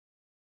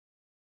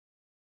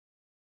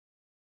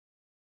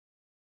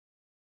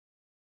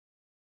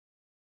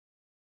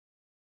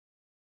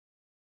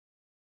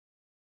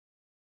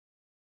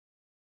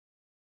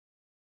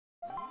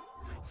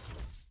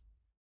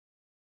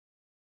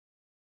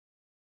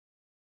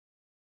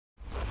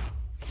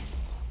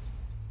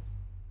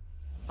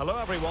Hello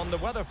everyone, the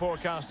weather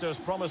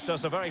forecasters promised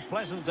us a very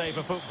pleasant day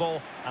for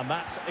football, and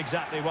that's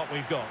exactly what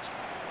we've got.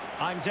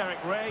 I'm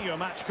Derek Ray, your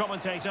match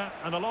commentator,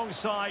 and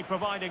alongside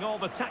providing all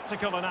the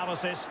tactical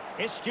analysis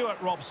is Stuart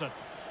Robson.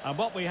 And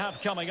what we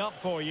have coming up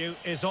for you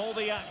is all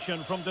the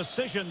action from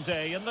decision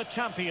day in the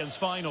Champions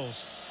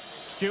finals.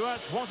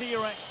 Stuart, what are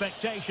your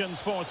expectations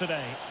for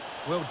today?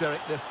 Well, Derek,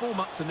 their form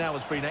up to now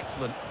has been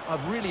excellent.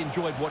 I've really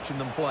enjoyed watching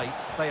them play.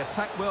 They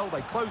attack well,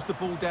 they close the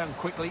ball down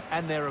quickly,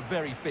 and they're a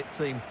very fit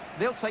team.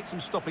 They'll take some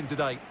stopping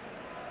today.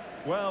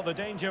 Well, the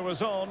danger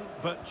was on,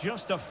 but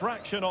just a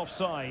fraction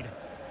offside.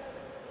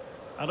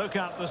 A look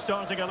at the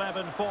starting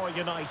 11 for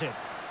United.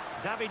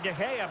 David De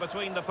Gea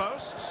between the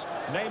posts.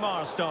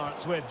 Neymar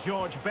starts with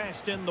George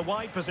Best in the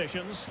wide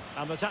positions.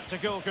 And the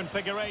tactical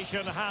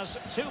configuration has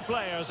two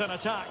players in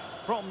attack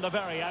from the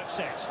very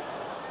outset.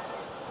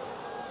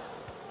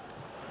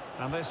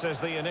 And this is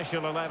the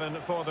initial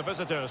 11 for the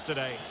visitors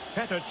today.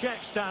 Petr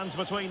Cech stands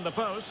between the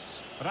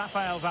posts.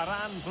 Rafael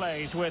Varane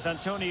plays with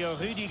Antonio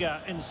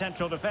Rudiger in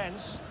central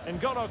defence.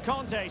 N'Golo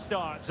Kanté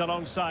starts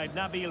alongside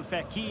Nabil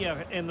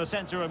Fekir in the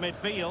centre of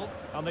midfield.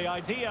 And the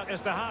idea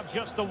is to have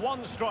just the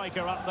one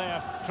striker up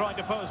there trying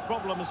to pose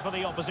problems for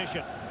the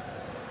opposition.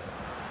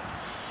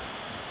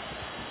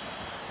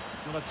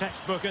 And a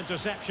textbook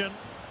interception.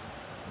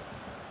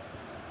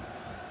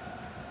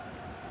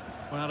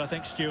 Well, I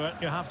think, Stuart,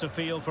 you have to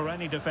feel for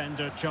any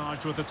defender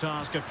charged with the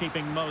task of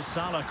keeping Mo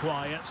Salah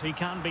quiet. He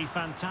can be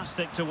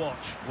fantastic to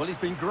watch. Well, he's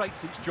been great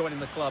since joining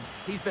the club.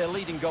 He's their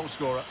leading goal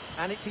scorer,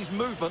 and it's his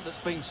movement that's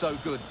been so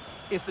good.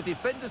 If the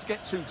defenders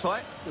get too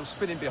tight, he'll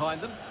spin in behind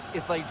them.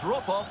 If they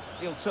drop off,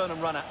 he'll turn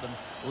and run at them.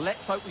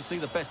 Let's hope we see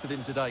the best of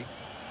him today.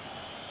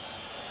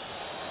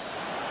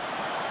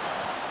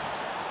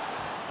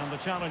 And the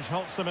challenge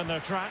halts them in their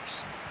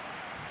tracks.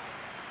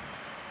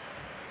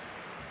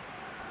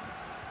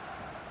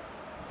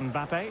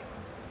 Mbappe.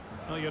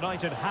 Well,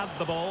 United had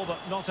the ball, but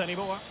not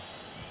anymore.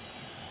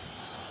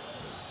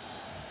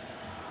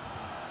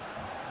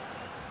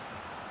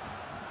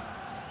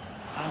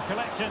 And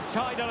collected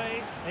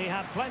tidily. He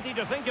had plenty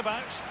to think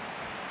about.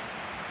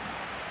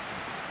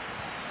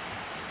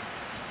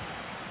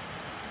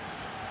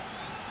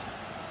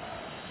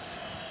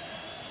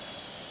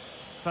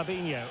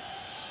 Fabinho.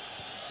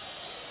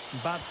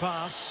 Bad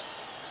pass.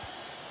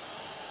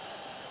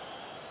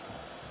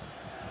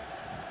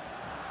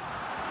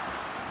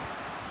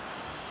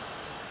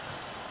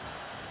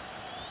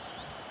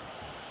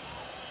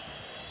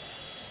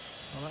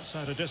 Well, that's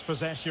how to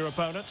dispossess your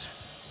opponent.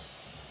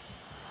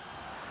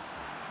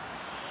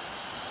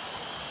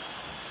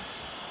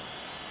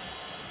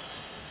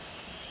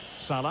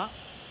 Salah.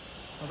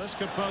 Well, this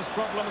could pose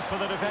problems for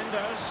the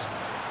defenders.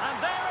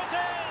 And there it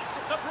is!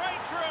 The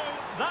breakthrough!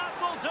 That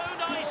will do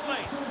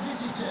nicely!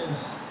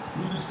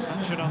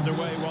 Action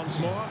underway once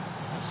more.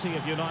 Let's see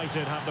if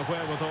United have the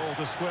wherewithal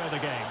to square the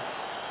game.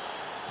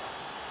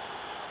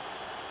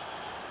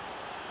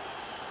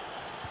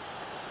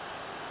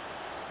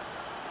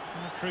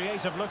 A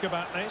creative look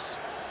about this.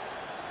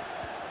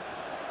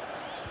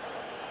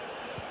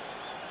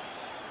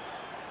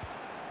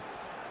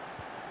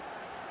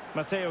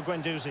 Matteo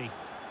Guendouzi.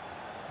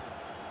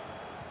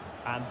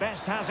 And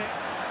Best has it.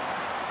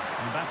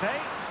 Mbappe.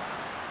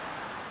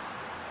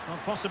 Well,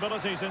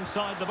 possibilities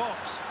inside the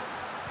box.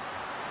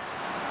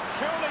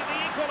 Surely the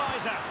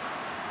equaliser.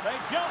 They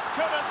just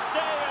couldn't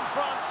stay in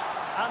front.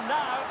 And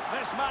now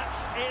this match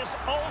is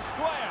all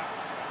square.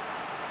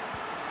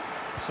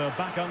 So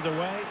back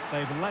underway,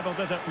 they've levelled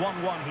it at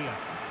 1-1 here.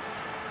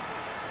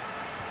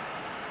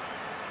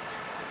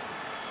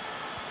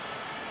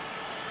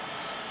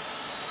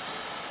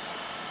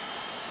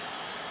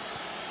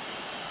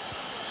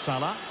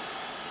 Salah.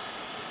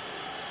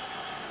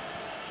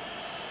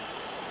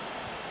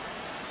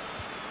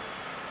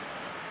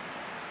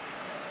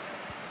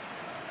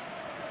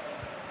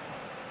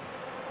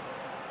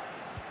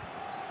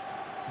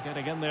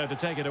 Getting in there to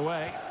take it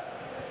away.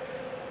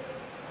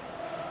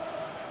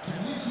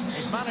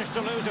 He's managed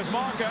to lose his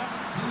marker.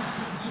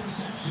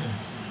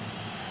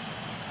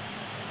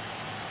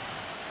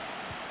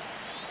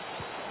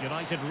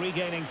 United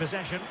regaining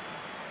possession.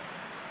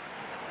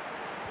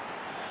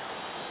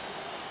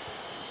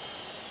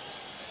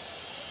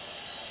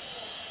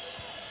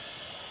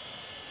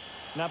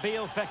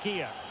 Nabil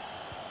Fekir.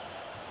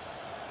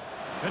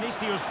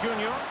 Vinicius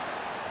Junior.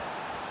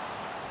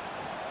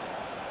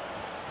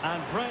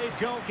 And brave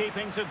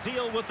goalkeeping to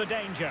deal with the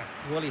danger.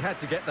 Well, he had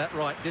to get that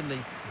right, didn't he?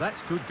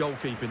 That's good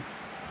goalkeeping.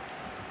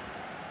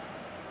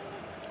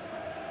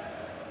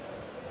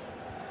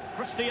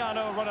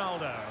 Cristiano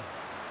Ronaldo.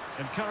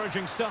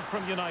 Encouraging stuff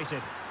from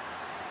United.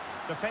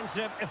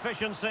 Defensive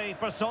efficiency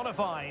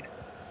personified.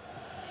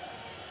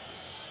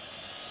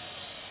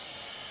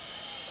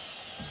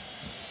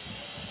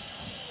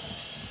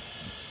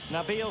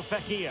 Nabil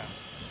Fekir.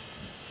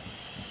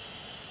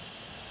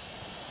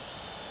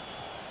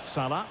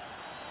 Salah.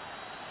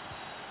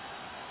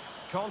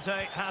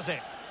 Kanté has it.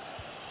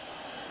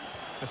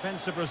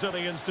 Defensive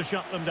Brazilians to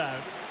shut them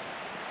down.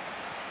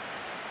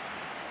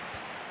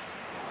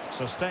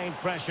 Sustained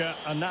pressure,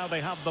 and now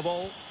they have the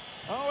ball.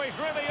 Oh, he's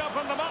really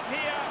opened them up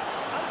here,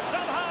 and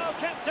somehow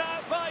kept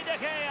out by De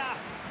Gea.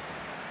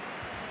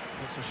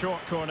 It's a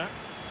short corner.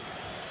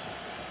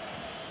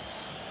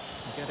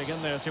 Getting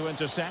in there to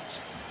intercept.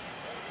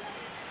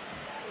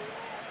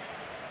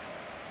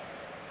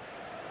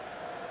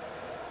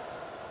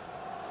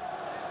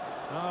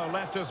 Oh,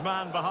 left his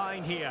man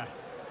behind here.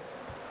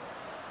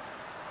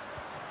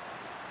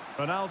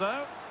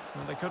 Ronaldo.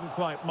 Well, they couldn't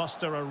quite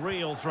muster a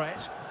real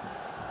threat.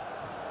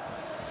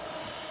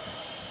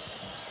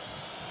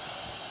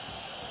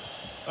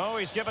 Oh,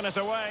 he's given it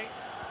away.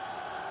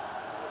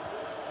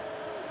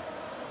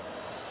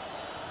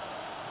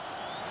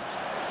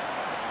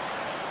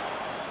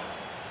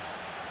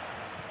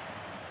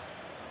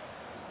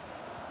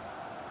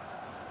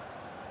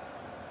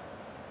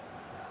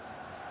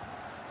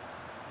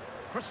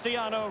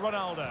 Cristiano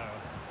Ronaldo.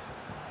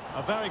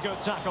 A very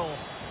good tackle.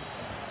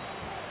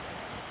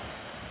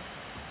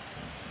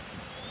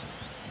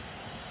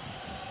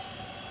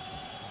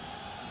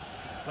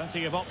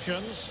 Plenty of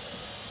options.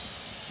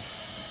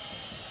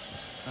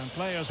 And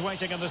players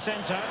waiting in the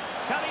centre.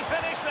 Can he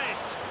finish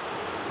this?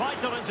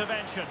 Vital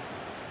intervention.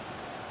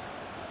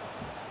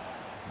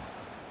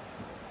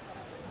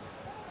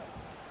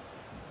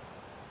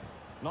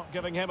 Not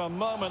giving him a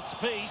moment's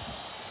peace.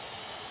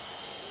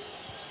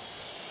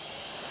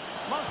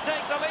 Must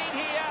take the lead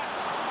here.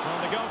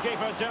 Well, the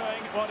goalkeeper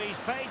doing what he's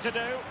paid to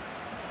do.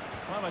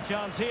 Well, a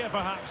chance here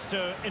perhaps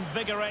to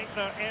invigorate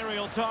their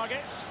aerial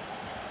targets.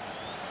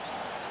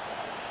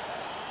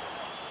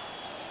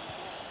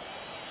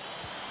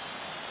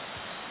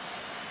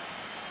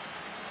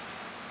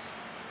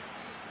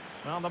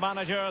 Well, the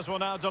managers will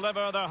now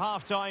deliver their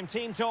half-time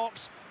team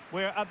talks.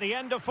 We're at the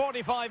end of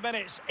 45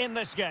 minutes in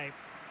this game.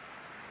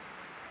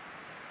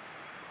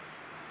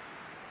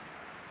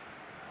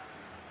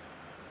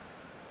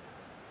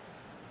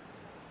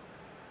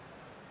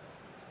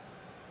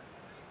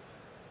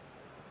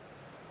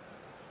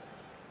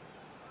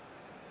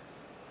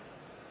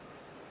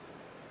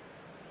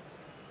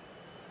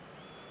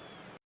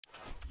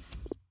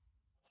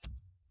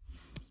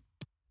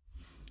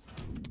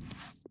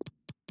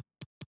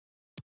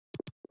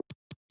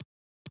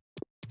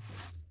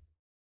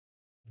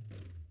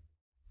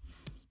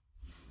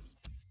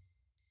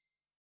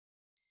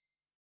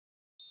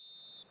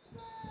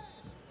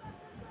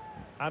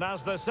 And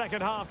as the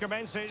second half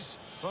commences,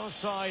 both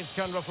sides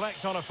can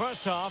reflect on a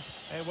first half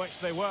in which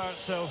they were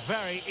so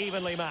very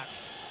evenly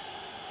matched.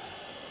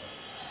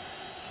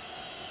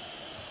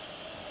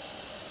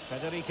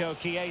 Federico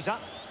Chiesa.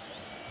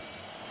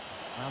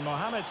 And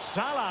Mohamed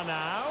Salah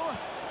now.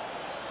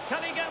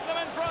 Can he get them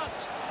in front?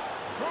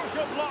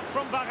 Crucial block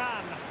from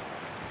Varane.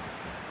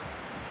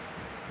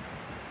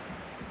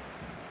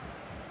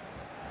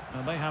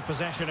 And they have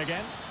possession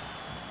again.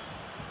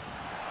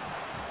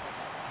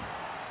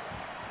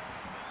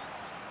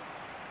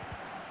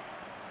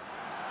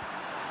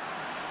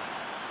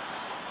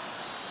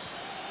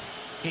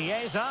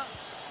 Chiesa.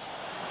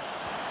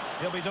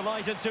 He'll be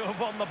delighted to have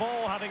won the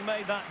ball, having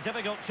made that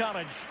difficult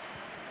challenge.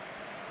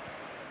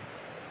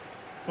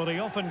 Well, he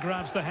often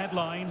grabs the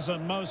headlines,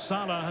 and Mo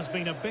Salah has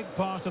been a big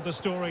part of the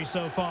story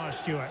so far,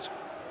 Stuart.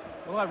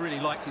 Well, I really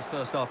liked his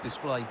first half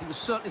display. He was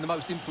certainly the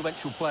most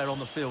influential player on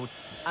the field,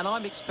 and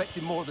I'm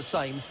expecting more of the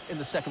same in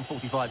the second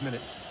 45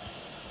 minutes.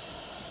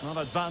 Not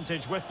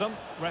advantage with them.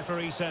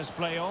 Referee says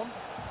play on.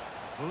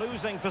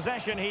 Losing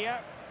possession here.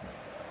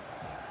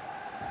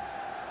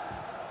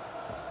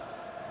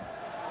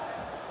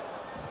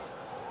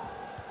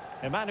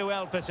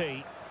 Emmanuel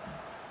Petit.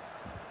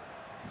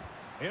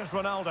 Here's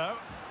Ronaldo.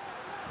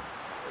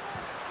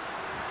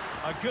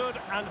 A good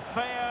and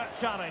fair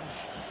challenge.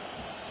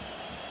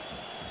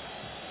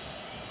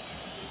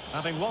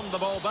 Having won the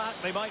ball back,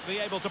 they might be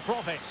able to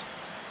profit.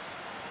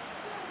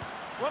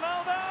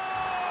 Ronaldo!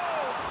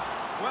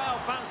 Well,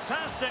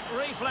 fantastic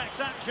reflex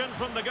action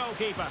from the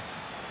goalkeeper.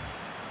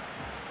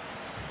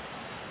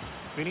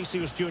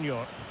 Vinicius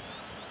Junior.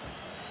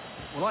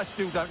 Well, I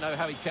still don't know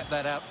how he kept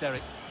that out,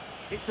 Derek.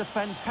 It's a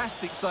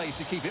fantastic save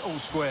to keep it all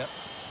square.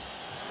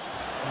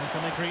 And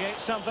can they create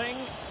something?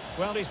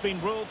 Well, he's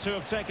been ruled to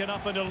have taken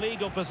up an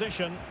illegal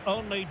position,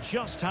 only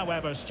just,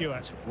 however,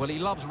 Stuart. Well, he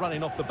loves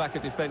running off the back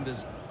of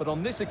defenders, but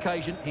on this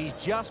occasion, he's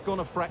just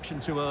gone a fraction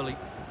too early.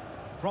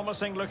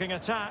 Promising looking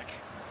attack.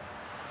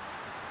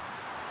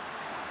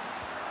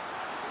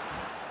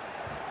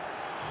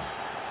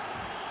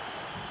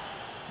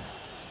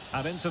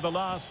 And into the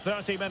last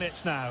 30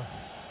 minutes now.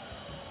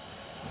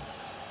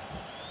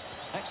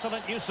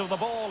 Excellent use of the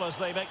ball as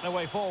they make their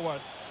way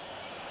forward.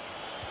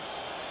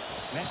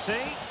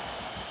 Messi.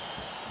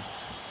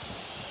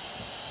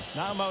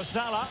 Now Mo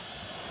Salah.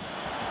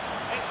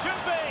 It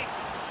should be.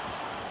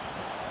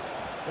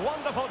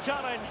 Wonderful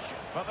challenge,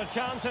 but the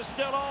chance is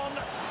still on.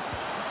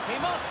 He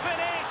must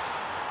finish.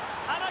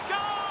 And a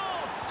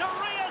goal to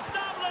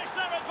re-establish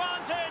their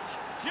advantage.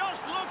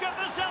 Just look at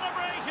the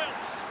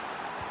celebrations.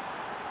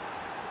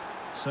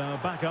 So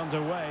back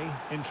underway.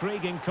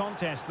 Intriguing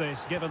contest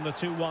this, given the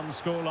 2-1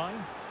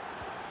 scoreline.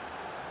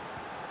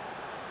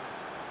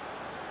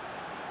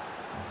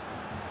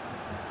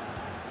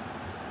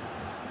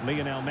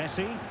 Lionel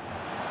Messi.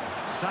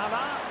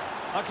 Salah.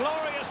 A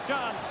glorious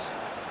chance.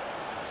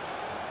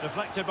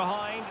 Deflected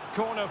behind.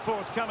 Corner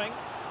forthcoming.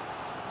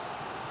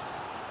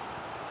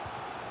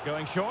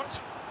 Going short.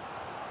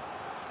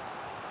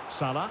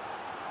 Salah.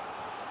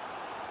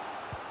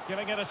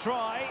 Giving it a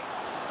try.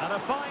 And a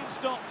fine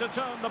stop to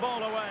turn the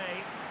ball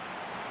away.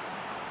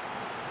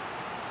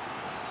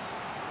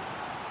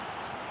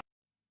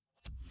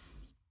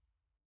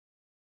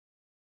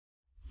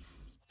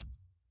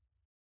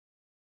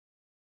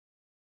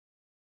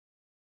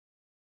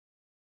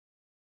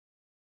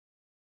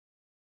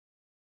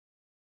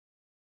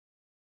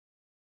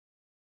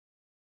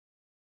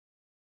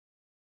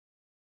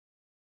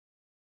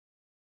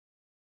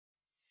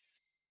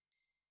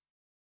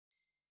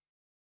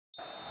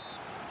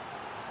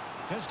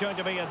 It's going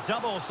to be a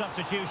double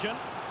substitution.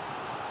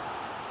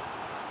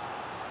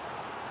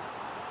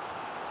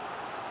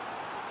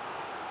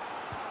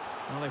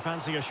 Well, they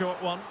fancy a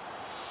short one.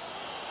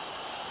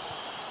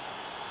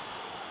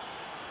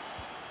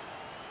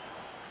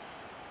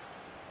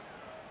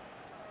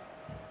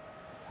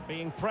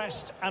 Being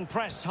pressed and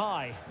pressed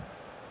high.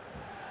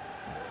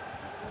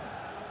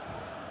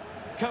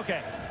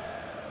 Koke.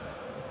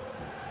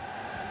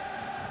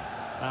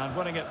 And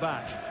winning it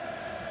back.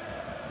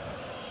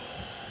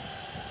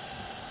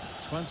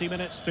 20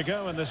 minutes to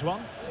go in this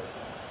one.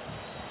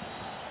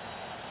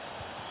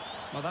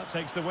 Well, that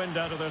takes the wind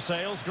out of their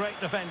sails. Great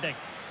defending.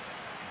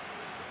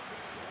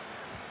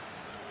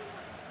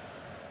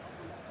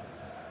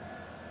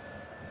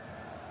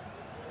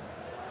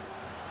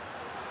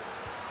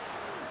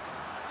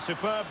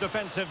 Superb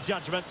defensive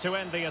judgment to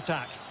end the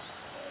attack.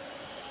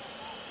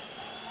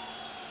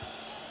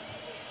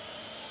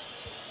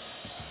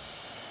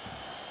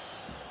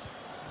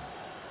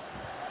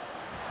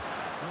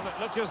 Well,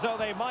 it looked as though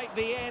they might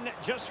be in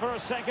just for a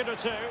second or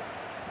two.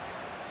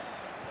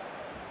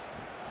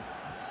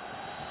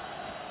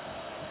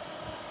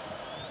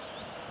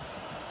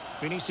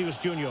 Vinicius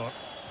Junior.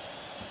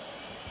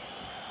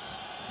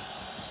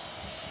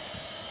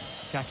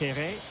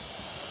 Kakere.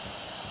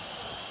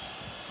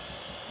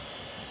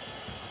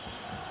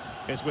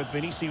 Is with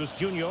Vinicius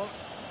Junior.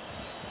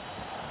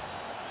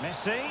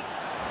 Messi.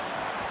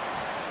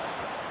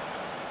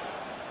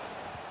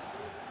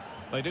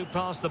 They do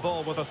pass the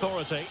ball with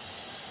authority.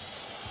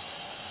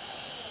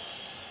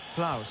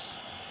 Klaus.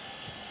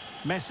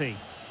 Messi.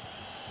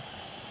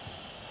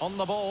 On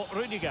the ball,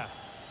 Rudiger.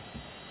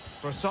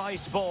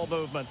 Precise ball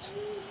movement.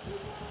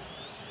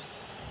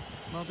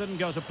 Well, didn't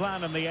go to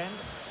plan in the end.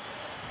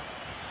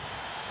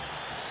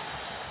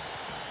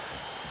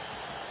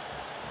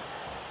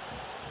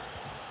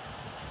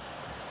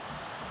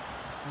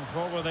 And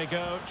forward they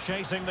go,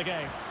 chasing the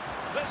game.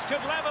 This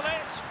could level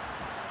it.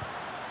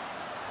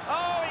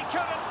 Oh, he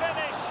couldn't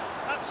finish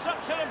at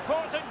such an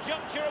important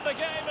juncture of the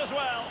game as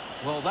well.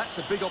 Well, that's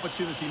a big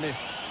opportunity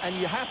missed. And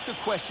you have to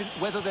question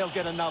whether they'll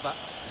get another.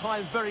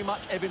 Time very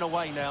much ebbing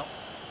away now.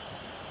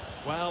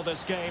 Well,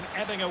 this game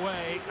ebbing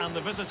away, and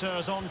the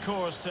visitors on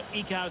course to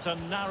eke out a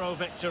narrow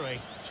victory.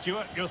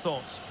 Stuart, your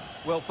thoughts?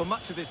 Well, for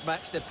much of this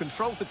match, they've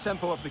controlled the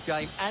tempo of the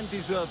game and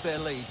deserved their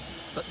lead.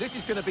 But this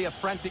is going to be a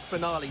frantic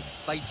finale.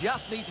 They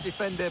just need to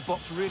defend their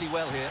box really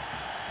well here.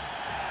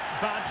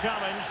 Bad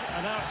challenge,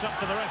 and now it's up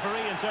to the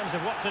referee in terms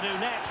of what to do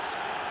next.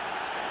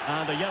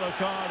 And a yellow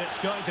card it's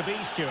going to be,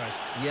 Stuart.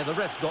 Yeah, the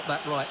ref's got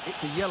that right.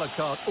 It's a yellow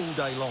card all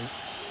day long.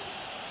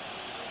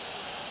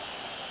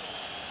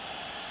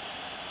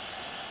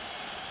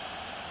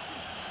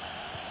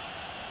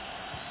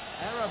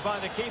 Error by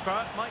the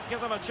keeper might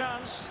give them a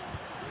chance.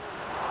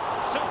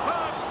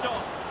 Superb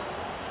stop.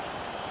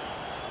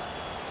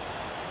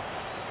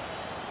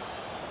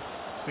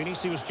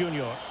 Vinicius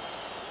Junior.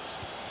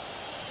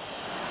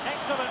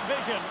 Excellent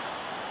vision.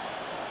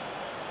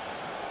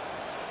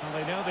 And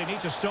they know they need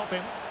to stop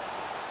him.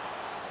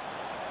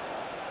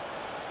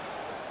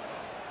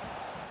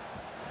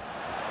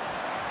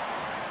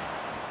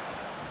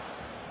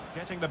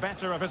 Getting the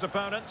better of his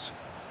opponent.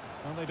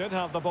 Well, they did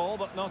have the ball,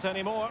 but not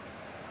anymore.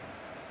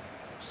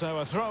 So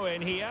a throw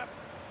in here.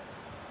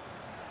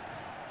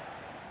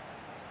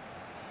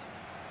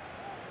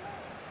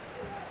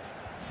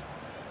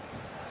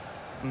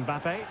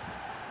 Mbappe.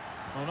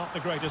 Well, not the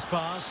greatest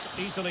pass,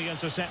 easily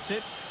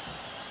intercepted.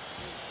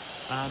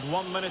 And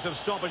 1 minute of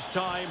stoppage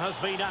time has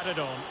been added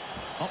on.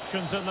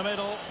 Options in the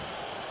middle.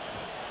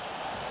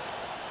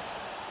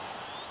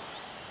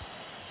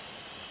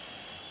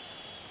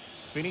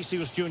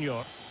 Vinicius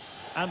Junior.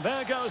 And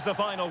there goes the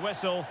final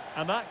whistle,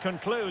 and that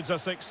concludes a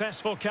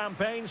successful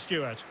campaign,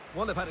 Stuart.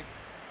 Well, they've had a